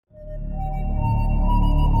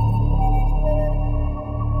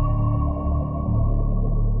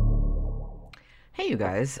you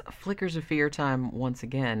guys, Flickers of Fear time once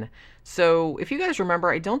again. So, if you guys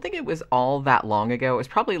remember, I don't think it was all that long ago. It was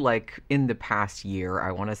probably like in the past year,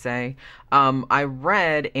 I want to say. I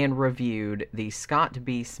read and reviewed the Scott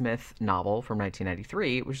B. Smith novel from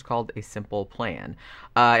 1993, which is called A Simple Plan.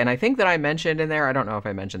 And I think that I mentioned in there, I don't know if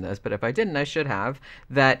I mentioned this, but if I didn't, I should have,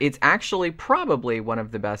 that it's actually probably one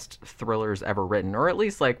of the best thrillers ever written, or at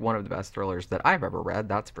least like one of the best thrillers that I've ever read,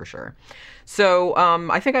 that's for sure. So,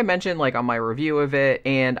 I think I mentioned like on my review of it,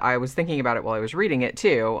 and I was thinking about it while I was reading it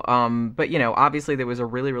too. But you know, obviously there was a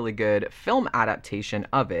really, really good film adaptation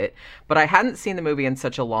of it, but I hadn't seen the movie in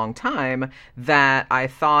such a long time that I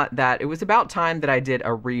thought that it was about time that I did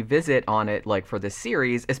a revisit on it, like for this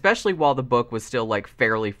series, especially while the book was still like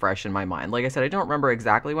fairly fresh in my mind. Like I said, I don't remember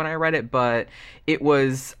exactly when I read it, but it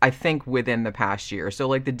was, I think, within the past year. So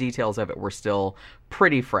like the details of it were still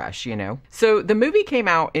pretty fresh, you know? So the movie came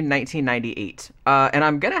out in 1998, and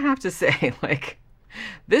I'm gonna have to say, like,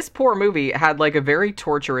 this poor movie had like a very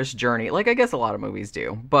torturous journey, like I guess a lot of movies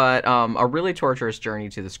do, but a really torturous journey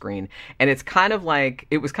to the screen. And it's kind of like,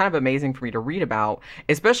 it was kind of amazing for me to read about,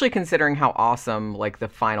 especially considering how awesome like the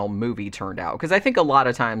final movie turned out. Because I think a lot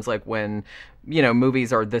of times, like when, you know,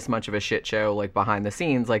 movies are this much of a shit show, like behind the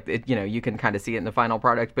scenes, like, it, you know, you can kind of see it in the final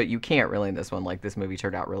product, but you can't really in this one. Like, this movie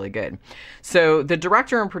turned out really good. So the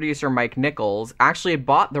director and producer, Mike Nichols, actually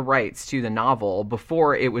bought the rights to the novel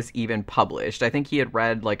before it was even published. I think he had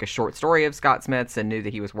read like a short story of Scott Smith's and knew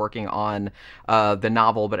that he was working on the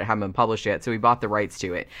novel, but it hadn't been published yet. So he bought the rights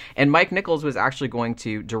to it. And Mike Nichols was actually going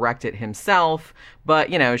to direct it himself,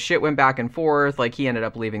 but, you know, shit went back and forth. Like, he ended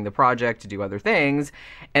up leaving the project to do other things.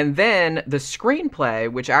 And then the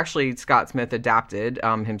screenplay, which actually Scott Smith adapted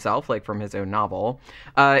himself, like from his own novel,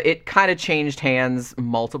 it kind of changed hands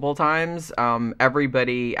multiple times.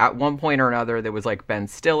 Everybody, at one point or another, there was like Ben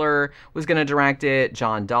Stiller was going to direct it,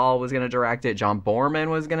 John Dahl was going to direct it, John Borman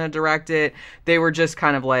was going to direct it. They were just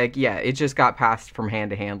kind of like, yeah, it just got passed from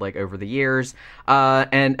hand to hand like over the years.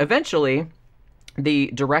 And eventually,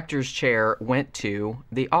 the director's chair went to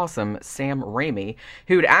the awesome Sam Raimi,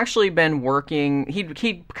 who'd actually been working,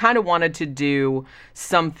 he kind of wanted to do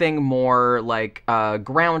something more like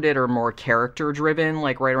grounded or more character driven,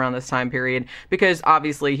 like right around this time period, because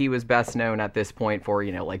obviously he was best known at this point for,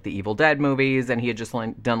 you know, like the Evil Dead movies, and he had just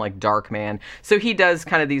done like Darkman. So he does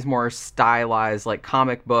kind of these more stylized, like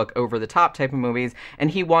comic book over the top type of movies,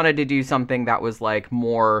 and he wanted to do something that was like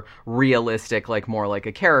more realistic, like more like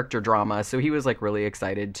a character drama. So he was like really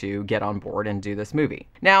excited to get on board and do this movie.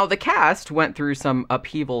 Now, the cast went through some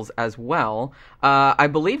upheavals as well. I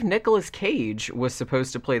believe Nicolas Cage was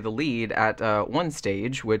supposed to play the lead at one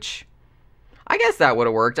stage, which I guess that would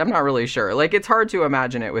have worked. I'm not really sure. Like, it's hard to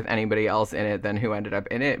imagine it with anybody else in it than who ended up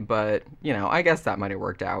in it, but, you know, I guess that might have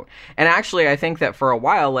worked out. And actually, I think that for a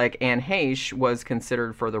while, like, Anne Heche was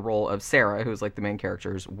considered for the role of Sarah, who's like the main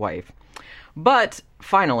character's wife. But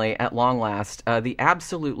finally, at long last, the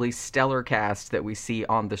absolutely stellar cast that we see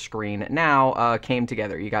on the screen now came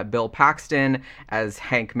together. You got Bill Paxton as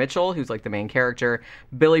Hank Mitchell, who's like the main character,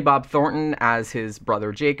 Billy Bob Thornton as his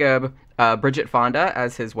brother Jacob, Bridget Fonda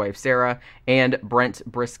as his wife Sarah, and Brent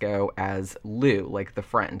Briscoe as Lou, like the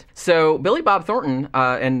friend. So Billy Bob Thornton,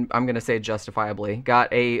 and I'm going to say justifiably,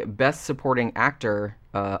 got a Best Supporting Actor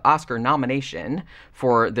Oscar nomination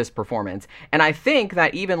for this performance. And I think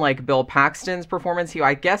that even like Bill Paxton's performance,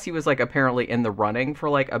 I guess he was like apparently in the running for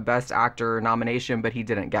like a Best Actor nomination, but he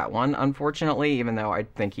didn't get one, unfortunately, even though I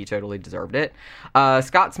think he totally deserved it.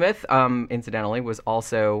 Scott Smith, incidentally, was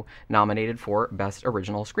also nominated for Best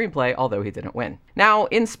Original Screenplay, although he didn't win. Now,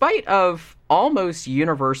 in spite of almost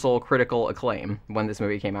universal critical acclaim when this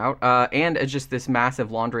movie came out, and just this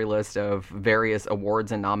massive laundry list of various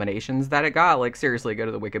awards and nominations that it got. Like, seriously, go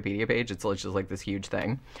to the Wikipedia page. It's just like this huge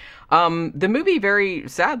thing. The movie, very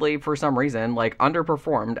sadly, for some reason, like,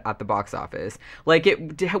 underperformed at the box office. Like,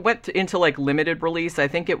 it went into, like, limited release. I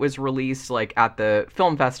think it was released, like, at the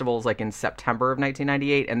film festivals, like, in September of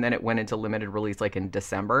 1998, and then it went into limited release, like, in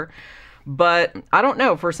December. But I don't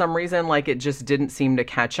know, for some reason, like, it just didn't seem to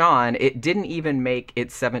catch on. It didn't even make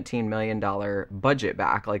its $17 million budget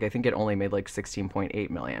back. Like, I think it only made like $16.8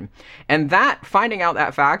 million. And that, finding out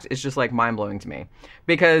that fact is just like mind-blowing to me.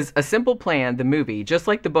 Because A Simple Plan, the movie, just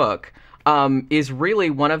like the book, is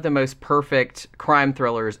really one of the most perfect crime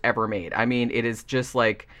thrillers ever made. I mean, it is just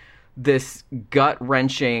like this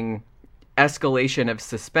gut-wrenching escalation of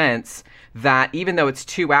suspense that even though it's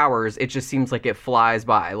 2 hours, it just seems like it flies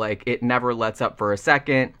by. Like, it never lets up for a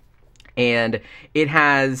second. And it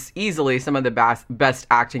has easily some of the best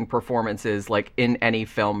acting performances like in any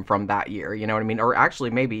film from that year, you know what I mean? Or actually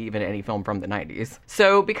maybe even any film from the 90s.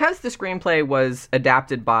 So because the screenplay was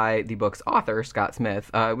adapted by the book's author, Scott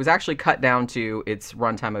Smith, it was actually cut down to its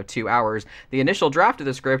runtime of 2 hours. The initial draft of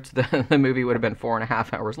the script, the movie would have been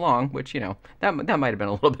 4.5 hours long, which, you know, that might have been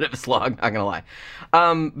a little bit of a slog, not gonna lie.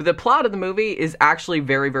 The plot of the movie is actually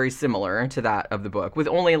very, very similar to that of the book, with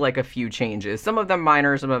only like a few changes. Some of them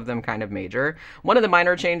minor, some of them kind of major. One of the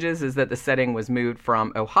minor changes is that the setting was moved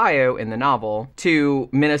from Ohio in the novel to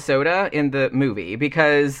Minnesota in the movie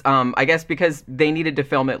because I guess because they needed to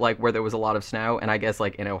film it like where there was a lot of snow, and I guess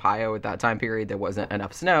like in Ohio at that time period there wasn't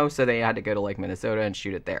enough snow, so they had to go to like Minnesota and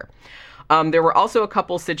shoot it there. There were also a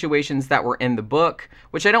couple situations that were in the book,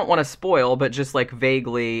 which I don't want to spoil, but just like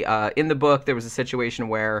vaguely, in the book, there was a situation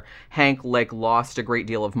where Hank like lost a great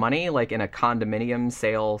deal of money, like in a condominium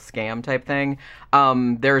sale scam type thing.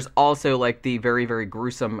 There's also like the very, very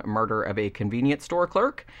gruesome murder of a convenience store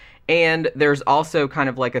clerk. And there's also kind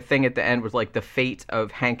of like a thing at the end with like the fate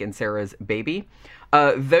of Hank and Sarah's baby.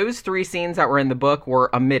 Those 3 scenes that were in the book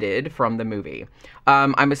were omitted from the movie.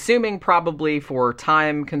 I'm assuming probably for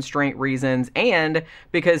time constraint reasons and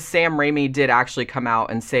because Sam Raimi did actually come out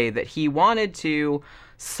and say that he wanted to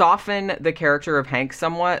soften the character of Hank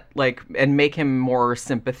somewhat, like, and make him more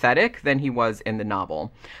sympathetic than he was in the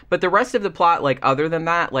novel. But the rest of the plot, like, other than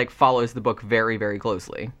that, like, follows the book very, very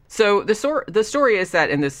closely. So the story is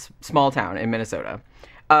set in this small town in Minnesota,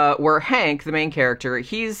 where Hank, the main character,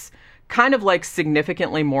 he's kind of like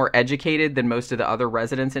significantly more educated than most of the other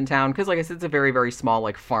residents in town because like I said, it's a very, very small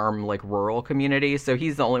like farm, like rural community, so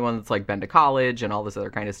he's the only one that's like been to college and all this other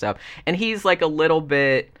kind of stuff, and he's like a little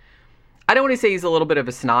bit, I don't want to say he's a little bit of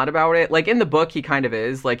a snot about it. Like in the book he kind of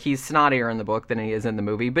is, like he's snottier in the book than he is in the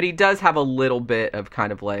movie, but he does have a little bit of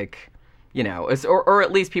kind of like, you know, or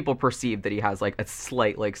at least people perceive that he has like a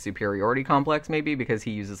slight like superiority complex maybe because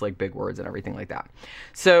he uses like big words and everything like that.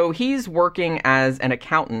 So he's working as an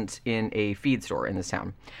accountant in a feed store in this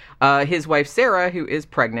town. His wife Sarah, who is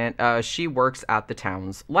pregnant, she works at the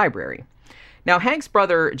town's library. Now, Hank's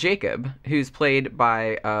brother, Jacob, who's played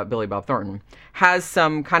by Billy Bob Thornton, has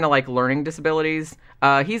some kind of like learning disabilities.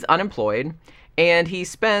 He's unemployed. And he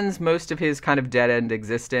spends most of his kind of dead-end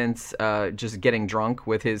existence just getting drunk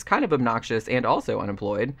with his kind of obnoxious and also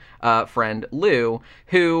unemployed friend Lou,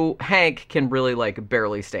 who Hank can really like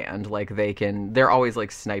barely stand. Like they're always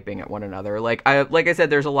like sniping at one another. Like I said,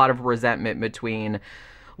 there's a lot of resentment between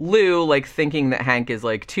Lou, like, thinking that Hank is,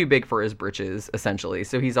 like, too big for his britches, essentially.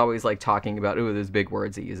 So he's always, like, talking about, ooh, those big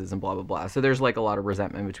words he uses and blah, blah, blah. So there's, like, a lot of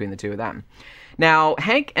resentment between the two of them. Now,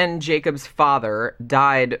 Hank and Jacob's father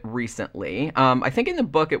died recently. I think in the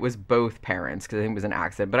book it was both parents, because I think it was an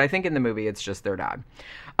accident. But I think in the movie it's just their dad.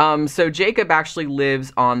 So Jacob actually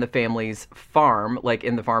lives on the family's farm, like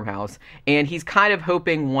in the farmhouse, and he's kind of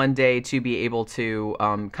hoping one day to be able to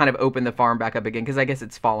kind of open the farm back up again, because I guess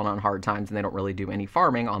it's fallen on hard times and they don't really do any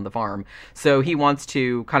farming on the farm. So he wants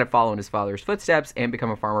to kind of follow in his father's footsteps and become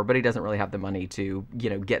a farmer, but he doesn't really have the money to, you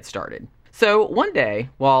know, get started. So one day,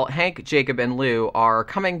 while Hank, Jacob, and Lou are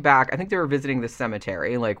coming back, I think they were visiting the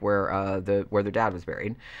cemetery, like where their dad was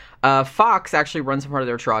buried. Fox actually runs in front of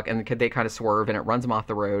their truck, and they kind of swerve, and it runs them off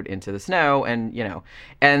the road into the snow. And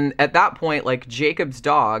and at that point, like Jacob's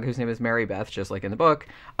dog, whose name is Mary Beth, just like in the book,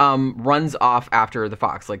 runs off after the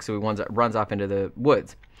fox. Like so, he runs off into the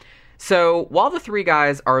woods. So while the 3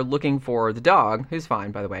 guys are looking for the dog, who's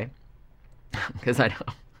fine, by the way, because I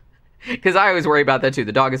know. Because I always worry about that too.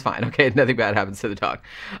 The dog is fine, okay? Nothing bad happens to the dog.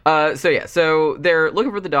 So they're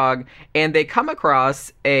looking for the dog, and they come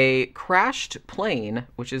across a crashed plane,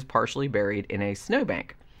 which is partially buried in a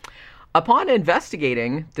snowbank. Upon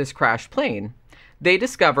investigating this crashed plane, they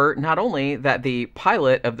discover not only that the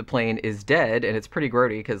pilot of the plane is dead, and it's pretty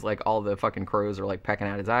grody because, like, all the fucking crows are, like, pecking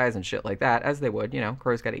out his eyes and shit like that, as they would,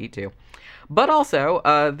 crows gotta eat too. But also,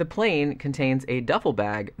 the plane contains a duffel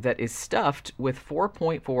bag that is stuffed with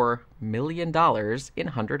 $4.4 million in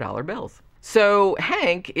 $100 bills. So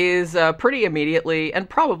Hank is pretty immediately, and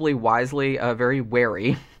probably wisely, very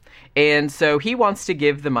wary. And so he wants to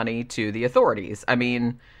give the money to the authorities. I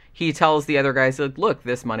mean, he tells the other guys, look,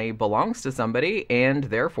 this money belongs to somebody, and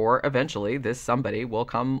therefore, eventually, this somebody will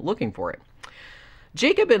come looking for it.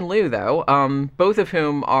 Jacob and Lou, though, both of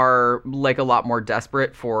whom are like a lot more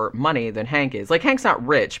desperate for money than Hank is. Like, Hank's not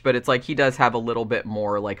rich, but it's like he does have a little bit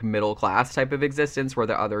more like middle class type of existence, where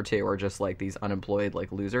the other two are just like these unemployed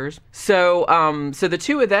like losers. So the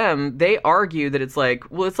two of them, they argue that it's like,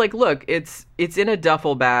 well, it's like, look, it's in a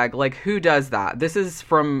duffel bag. Like, who does that? This is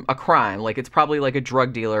from a crime. Like, it's probably like a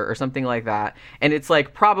drug dealer or something like that. And it's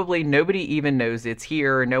like, probably nobody even knows it's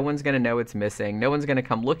here. No one's going to know it's missing. No one's going to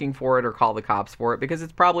come looking for it or call the cops for it, because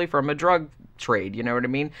it's probably from a drug trade, you know what I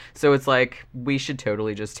mean? So it's like, we should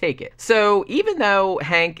totally just take it. So even though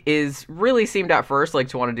Hank is really seemed at first like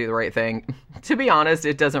to want to do the right thing, to be honest,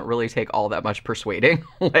 it doesn't really take all that much persuading,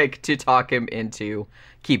 like, to talk him into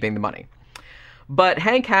keeping the money. But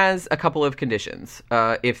Hank has a couple of conditions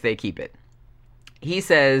if they keep it. He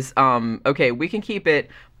says, okay, we can keep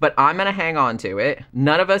it, but I'm going to hang on to it.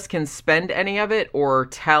 None of us can spend any of it or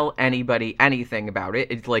tell anybody anything about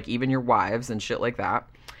it. It's like even your wives and shit like that.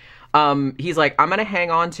 He's like, I'm going to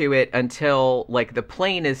hang on to it until like the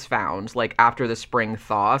plane is found, like after the spring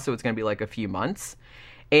thaw. So it's going to be like a few months.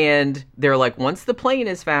 And they're like, once the plane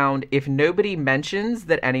is found, if nobody mentions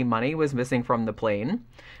that any money was missing from the plane,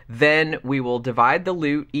 then we will divide the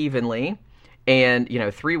loot evenly. And,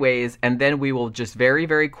 3 ways, and then we will just very,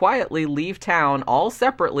 very quietly leave town all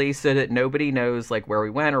separately so that nobody knows, like, where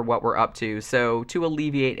we went or what we're up to. So to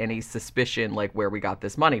alleviate any suspicion, like, where we got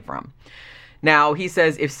this money from. Now, he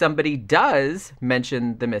says if somebody does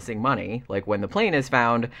mention the missing money, like when the plane is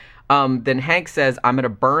found, then Hank says, I'm going to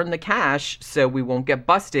burn the cash so we won't get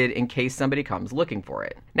busted in case somebody comes looking for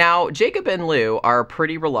it. Now, Jacob and Lou are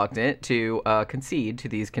pretty reluctant to concede to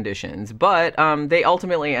these conditions, but they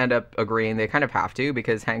ultimately end up agreeing. They kind of have to,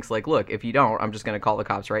 because Hank's like, look, if you don't, I'm just going to call the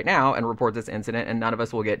cops right now and report this incident, and none of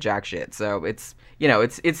us will get jack shit. So it's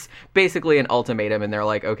basically an ultimatum, and they're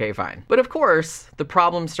like, okay, fine. But of course, the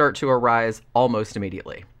problems start to arise almost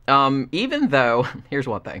immediately. Even though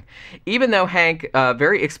Hank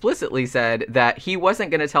very explicitly said that he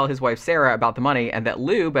wasn't going to tell his wife Sarah about the money, and that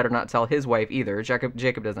Lou better not tell his wife either.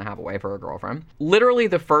 Jacob doesn't have a wife or a girlfriend. Literally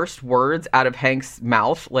the first words out of Hank's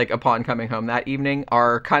mouth, like upon coming home that evening,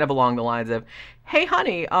 are kind of along the lines of, hey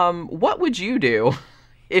honey, what would you do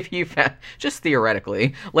if you found, just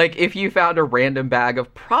theoretically, like if you found a random bag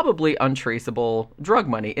of probably untraceable drug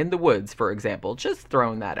money in the woods, for example? Just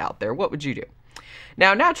throwing that out there. What would you do?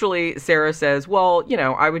 Now, naturally, Sarah says, well,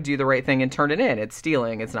 I would do the right thing and turn it in. It's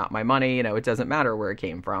stealing. It's not my money. It doesn't matter where it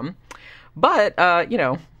came from. But,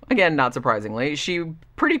 again, not surprisingly, she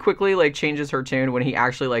pretty quickly, like, changes her tune when he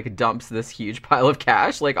actually, like, dumps this huge pile of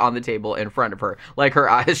cash, like, on the table in front of her. Like, her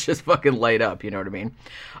eyes just fucking light up, you know what I mean?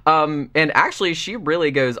 And actually, she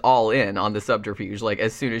really goes all in on the subterfuge, like,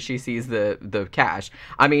 as soon as she sees the cash.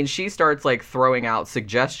 I mean, she starts, like, throwing out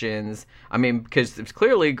suggestions. I mean, because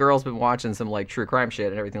clearly girls been watching some, like, true crime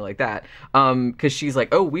shit and everything like that. Because she's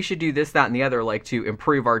like, oh, we should do this, that, and the other, like, to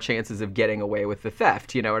improve our chances of getting away with the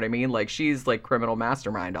theft, you know what I mean? Like, she's, like, criminal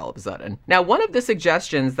mastermind all of a sudden. Now, one of the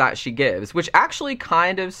suggestions that she gives, which actually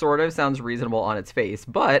kind of sort of sounds reasonable on its face,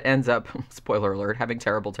 but ends up, spoiler alert, having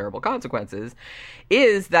terrible, terrible consequences,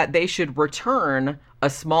 is that they should return a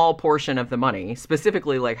small portion of the money,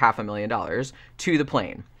 specifically like $500,000, to the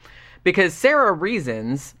plane. Because Sarah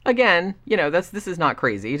reasons, again, this is not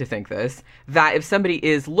crazy to think this, that if somebody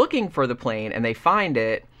is looking for the plane and they find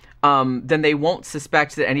it, then they won't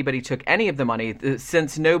suspect that anybody took any of the money,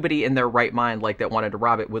 since nobody in their right mind, like, that wanted to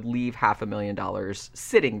rob it would leave $500,000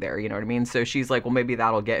 sitting there, you know what I mean? So she's like, well, maybe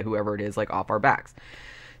that'll get whoever it is, like, off our backs.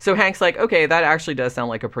 So Hank's like, okay, that actually does sound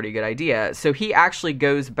like a pretty good idea. So he actually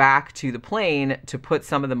goes back to the plane to put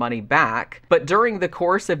some of the money back. But during the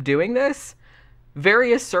course of doing this,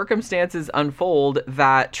 various circumstances unfold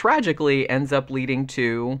that tragically ends up leading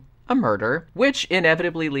to a murder, which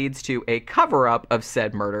inevitably leads to a cover-up of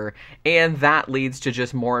said murder, and that leads to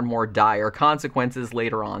just more and more dire consequences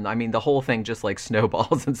later on. I mean, the whole thing just, like,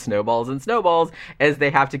 snowballs and snowballs and snowballs as they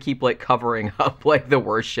have to keep, like, covering up, like, the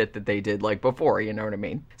worst shit that they did, like, before, you know what I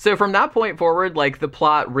mean? So from that point forward, like, the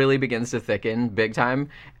plot really begins to thicken big time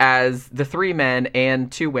as the 3 men and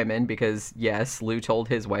 2 women, because, yes, Lou told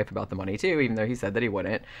his wife about the money too, even though he said that he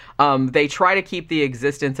wouldn't, they try to keep the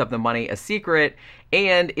existence of the money a secret,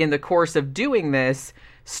 and in the course of doing this,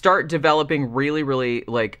 start developing really, really,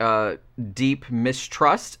 like, deep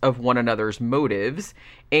mistrust of one another's motives,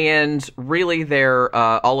 and really their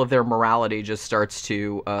all of their morality just starts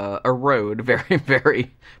to erode very,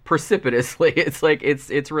 very precipitously. It's like,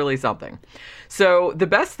 it's really something. So the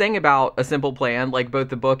best thing about A Simple Plan, like both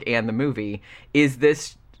the book and the movie, is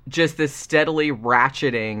this steadily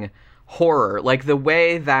ratcheting horror, like the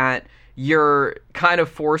way that you're kind of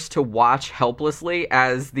forced to watch helplessly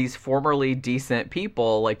as these formerly decent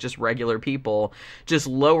people, like just regular people, just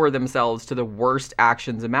lower themselves to the worst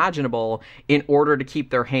actions imaginable in order to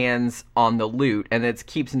keep their hands on the loot. And it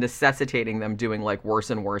keeps necessitating them doing like worse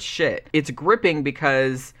and worse shit. It's gripping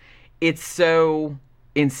because it's so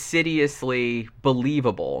insidiously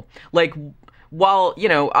believable. Like, while, you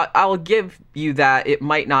know, I'll give you that it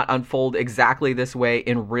might not unfold exactly this way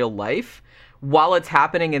in real life, while it's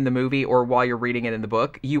happening in the movie or while you're reading it in the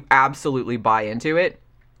book, you absolutely buy into it.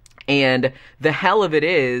 And the hell of it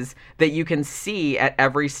is that you can see at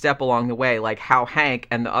every step along the way, like how Hank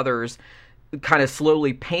and the others kind of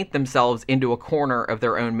slowly paint themselves into a corner of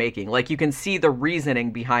their own making. Like, you can see the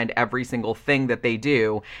reasoning behind every single thing that they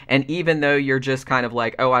do. And even though you're just kind of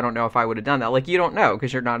like, oh, I don't know if I would have done that. Like, you don't know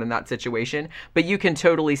because you're not in that situation, but you can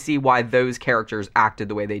totally see why those characters acted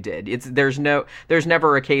the way they did. There's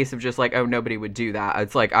never a case of just like, oh, nobody would do that.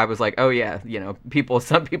 It's like, I was like, oh yeah, you know,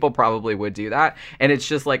 some people probably would do that. And it's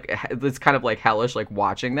just like, it's kind of like hellish, like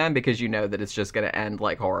watching them, because you know that it's just going to end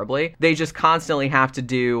like horribly. They just constantly have to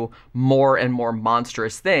do more and more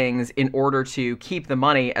monstrous things in order to keep the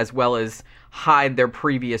money as well as hide their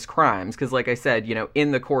previous crimes. Because like I said, you know,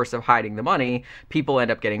 in the course of hiding the money, people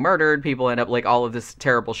end up getting murdered, people end up like all of this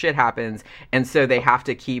terrible shit happens, and so they have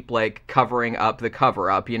to keep like covering up the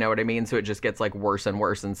cover up, you know what I mean? So it just gets like worse and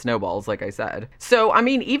worse and snowballs, like I said. So I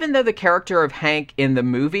mean, even though the character of Hank in the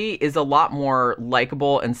movie is a lot more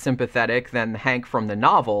likable and sympathetic than Hank from the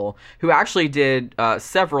novel, who actually did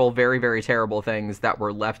several very, very terrible things that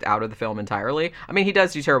were left out of the film entirely. I mean, he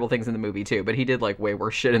does do terrible things in the movie too, but he did like way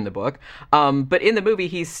worse shit in the book. But in the movie,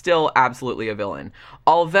 he's still absolutely a villain.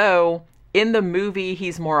 Although, in the movie,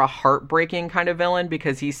 he's more a heartbreaking kind of villain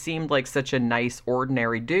because he seemed like such a nice,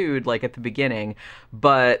 ordinary dude, like at the beginning.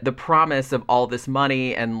 But the promise of all this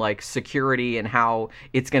money and like security and how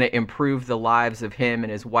it's going to improve the lives of him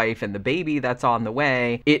and his wife and the baby that's on the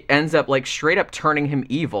way, it ends up like straight up turning him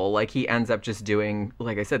evil. Like, he ends up just doing,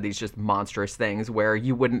 like I said, these just monstrous things where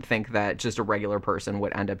you wouldn't think that just a regular person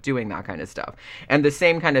would end up doing that kind of stuff. And the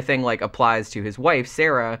same kind of thing like applies to his wife,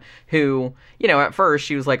 Sarah, who, you know, at first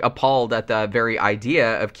she was like appalled at the very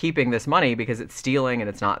idea of keeping this money because it's stealing and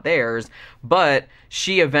it's not theirs, but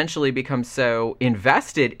she eventually becomes so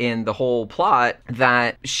invested in the whole plot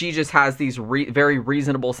that she just has these very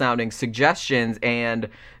reasonable sounding suggestions, and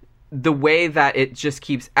the way that it just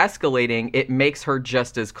keeps escalating, it makes her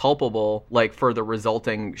just as culpable, like, for the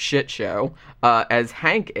resulting shit show as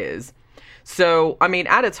Hank is. So, I mean,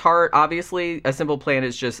 at its heart, obviously, A Simple Plan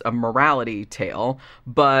is just a morality tale,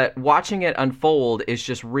 but watching it unfold is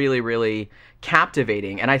just really, really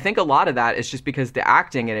captivating. And I think a lot of that is just because the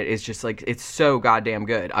acting in it is just, like, it's so goddamn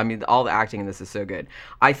good. I mean, all the acting in this is so good.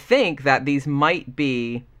 I think that these might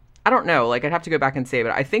be, I don't know, like, I'd have to go back and say,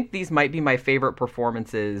 but I think these might be my favorite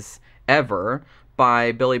performances ever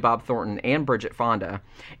by Billy Bob Thornton and Bridget Fonda.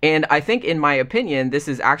 And I think, in my opinion, this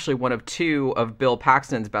is actually one of two of Bill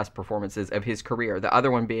Paxton's best performances of his career. The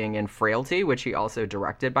other one being in Frailty, which he also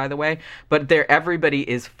directed, by the way. But everybody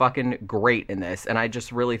is fucking great in this. And I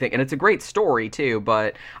just really think, and it's a great story too,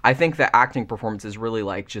 but I think the acting performances really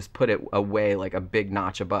like just put it away like a big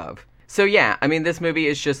notch above. So yeah, I mean, this movie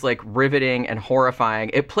is just like riveting and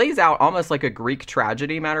horrifying. It plays out almost like a Greek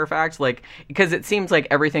tragedy, matter of fact, like, because it seems like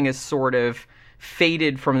everything is sort of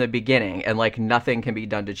fated from the beginning and like nothing can be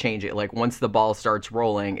done to change it. Like, once the ball starts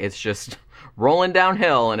rolling, it's just rolling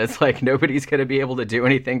downhill, and it's like nobody's going to be able to do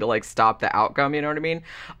anything to like stop the outcome, you know what I mean?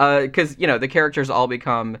 Because, you know, the characters all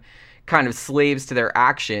become kind of slaves to their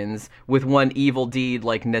actions, with one evil deed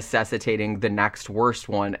like necessitating the next worst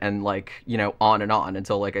one, and like, you know, on and on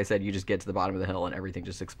until, like I said, you just get to the bottom of the hill and everything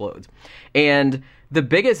just explodes. And the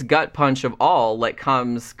biggest gut punch of all like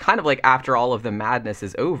comes kind of like after all of the madness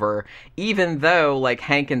is over, even though like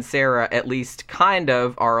Hank and Sarah at least kind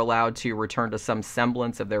of are allowed to return to some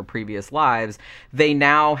semblance of their previous lives. They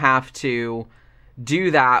now have to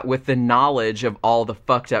do that with the knowledge of all the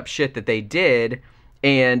fucked up shit that they did,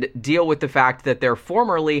 and deal with the fact that their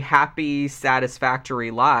formerly happy, satisfactory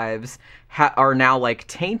lives are now like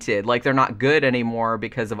tainted. Like, they're not good anymore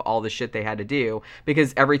because of all the shit they had to do,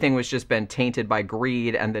 because everything was just been tainted by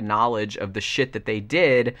greed and the knowledge of the shit that they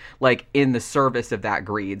did, like, in the service of that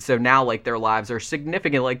greed. So now like their lives are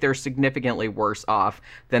they're significantly worse off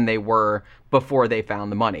than they were before they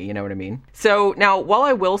found the money, you know what I mean? So now, while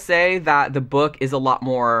I will say that the book is a lot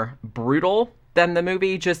more brutal than the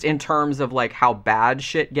movie, just in terms of like how bad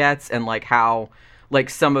shit gets and like how like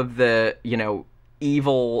some of the, you know,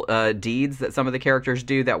 evil deeds that some of the characters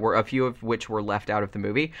do, that were a few of which were left out of the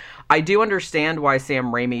movie. I do understand why Sam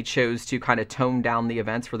Raimi chose to kind of tone down the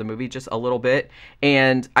events for the movie just a little bit,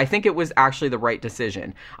 and I think it was actually the right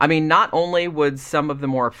decision. I mean, not only would some of the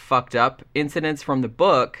more fucked up incidents from the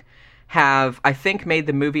book have, I think, made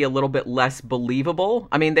the movie a little bit less believable.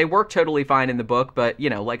 I mean, they work totally fine in the book, but, you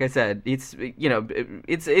know, like I said, it's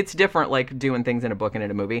different, like, doing things in a book and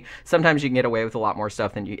in a movie. Sometimes you can get away with a lot more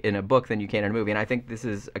stuff in a book than you can in a movie, and I think this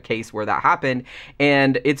is a case where that happened,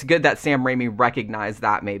 and it's good that Sam Raimi recognized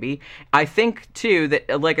that, maybe. I think, too,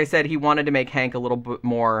 that, like I said, he wanted to make Hank a little bit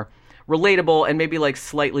more relatable and maybe, like,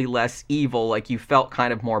 slightly less evil, like, you felt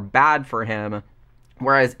kind of more bad for him,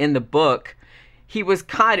 whereas in the book, he was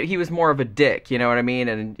more of a dick, you know what I mean?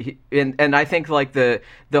 And I think, like, the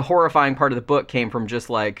horrifying part of the book came from just,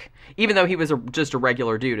 like, even though he was just a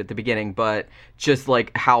regular dude at the beginning, but just,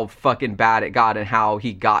 like, how fucking bad it got and how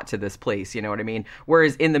he got to this place, you know what I mean?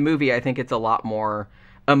 Whereas in the movie, I think it's a lot more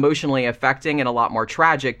emotionally affecting and a lot more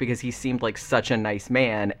tragic, because he seemed like such a nice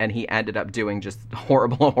man and he ended up doing just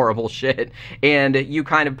horrible shit, and you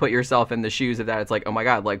kind of put yourself in the shoes of that. It's like, oh my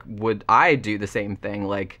god, like, would I do the same thing?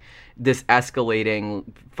 Like, this escalating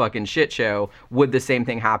fucking shit show, would the same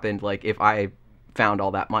thing happen, like, if I found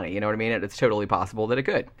all that money, you know what I mean? It's totally possible that it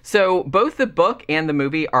could. So both the book and the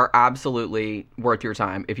movie are absolutely worth your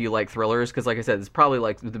time if you like thrillers, because like I said, it's probably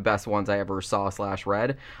like the best ones I ever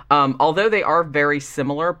saw/read. Although they are very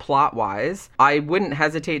similar plot-wise, I wouldn't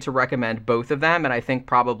hesitate to recommend both of them, and I think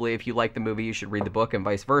probably if you like the movie, you should read the book and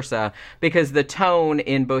vice versa, because the tone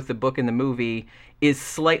in both the book and the movie is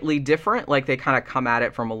slightly different. Like, they kind of come at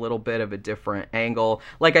it from a little bit of a different angle.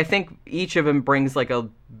 Like, I think each of them brings like a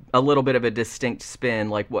little bit of a distinct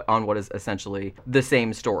spin, like, on what is essentially the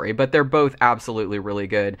same story, but they're both absolutely really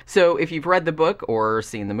good. So if you've read the book or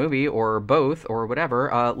seen the movie or both or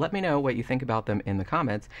whatever, let me know what you think about them in the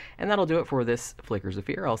comments, and that'll do it for this Flickers of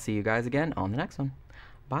Fear. I'll see you guys again on the next one.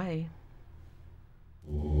 Bye.